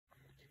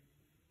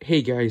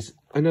Hey guys,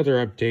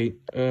 another update.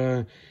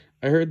 I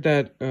heard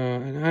that,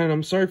 and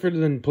I'm sorry for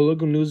the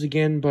political news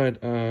again, but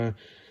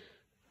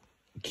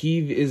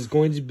Kyiv is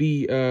going to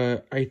be,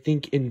 I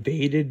think,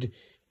 invaded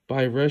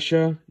by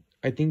Russia.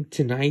 I think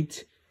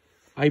tonight.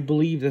 I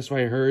believe that's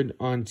what I heard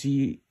on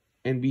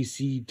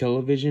NBC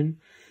television.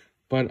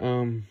 But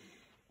I'm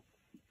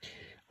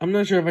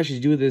not sure if I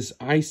should do this.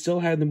 I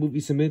still had the movie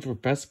submitted for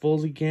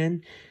festivals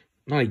again.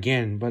 Not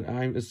again, but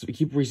I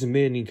keep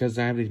resubmitting because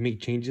I have to make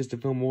changes to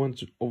film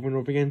once over and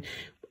over again.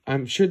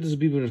 I'm sure this will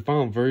be the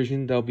final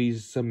version that'll be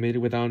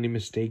submitted without any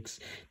mistakes.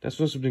 That's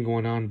what's been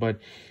going on, but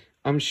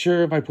I'm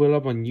sure if I put it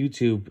up on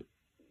YouTube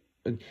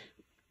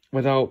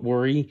without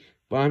worry,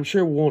 but I'm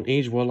sure it won't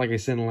age well like I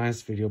said in the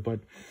last video. But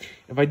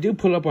if I do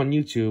put it up on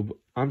YouTube,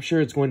 I'm sure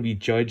it's going to be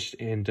judged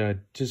and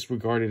just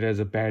regarded as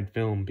a bad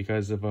film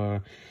because of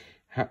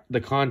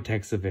the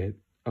context of it,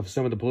 of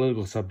some of the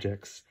political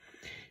subjects.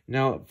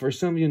 Now, for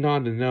some of you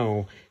not to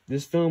know,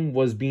 this film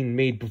was being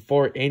made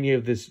before any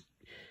of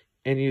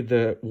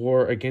the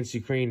war against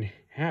Ukraine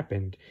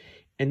happened.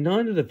 And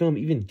none of the film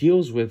even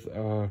deals with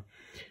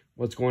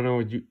what's going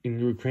on in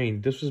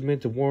Ukraine. This was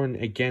meant to warn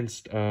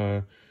against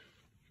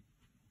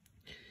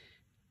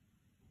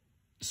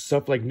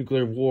stuff like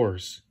nuclear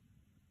wars,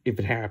 if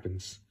it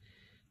happens.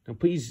 Now,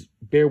 please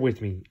bear with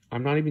me.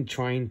 I'm not even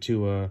trying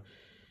to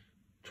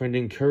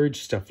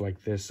encourage stuff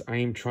like this. I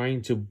am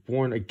trying to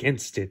warn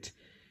against it.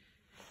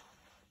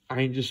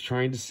 I'm just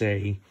trying to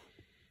say,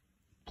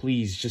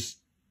 please, just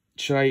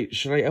should I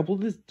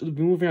upload the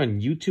movie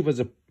on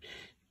YouTube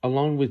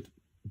along with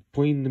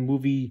putting the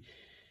movie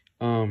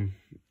out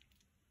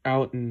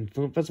in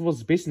film festivals?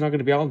 It's basically not going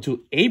to be out until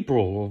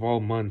April of all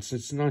months.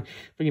 It's not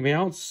going to be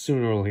out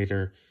sooner or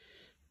later.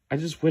 I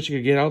just wish I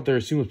could get out there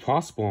as soon as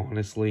possible,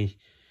 honestly.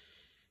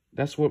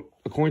 That's what,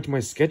 according to my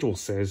schedule,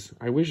 says.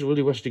 I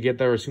really wish to get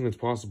there as soon as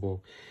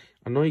possible.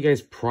 I know you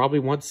guys probably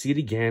want to see it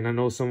again. I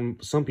know some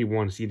people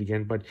want to see it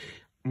again, but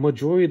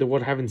majority of the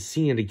world haven't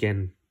seen it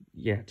again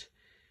yet.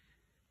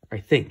 I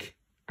think.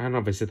 I don't know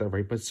if I said that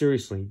right, but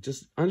seriously,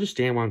 just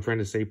understand what I'm trying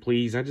to say,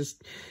 please. And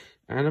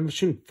I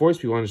shouldn't force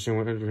people to understand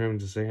what I'm trying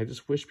to say. I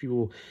just wish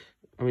people,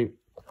 I mean,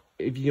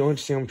 if you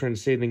understand what I'm trying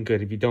to say, then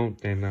good. If you don't,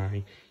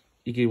 then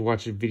you can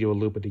watch the video a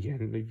little bit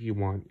again if you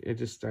want. I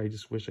just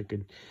wish I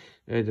could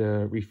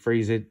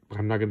rephrase it, but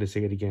I'm not going to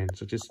say it again.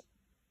 So just,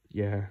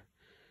 yeah.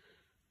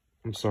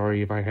 I'm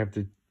sorry if I have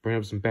to bring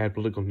up some bad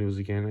political news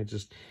again.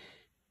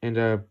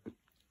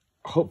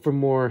 Hope for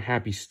more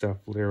happy stuff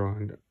later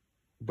on,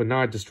 but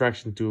not a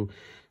distraction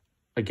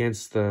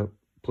against the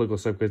political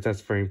stuff, because that's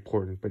very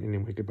important. But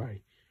anyway,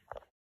 goodbye.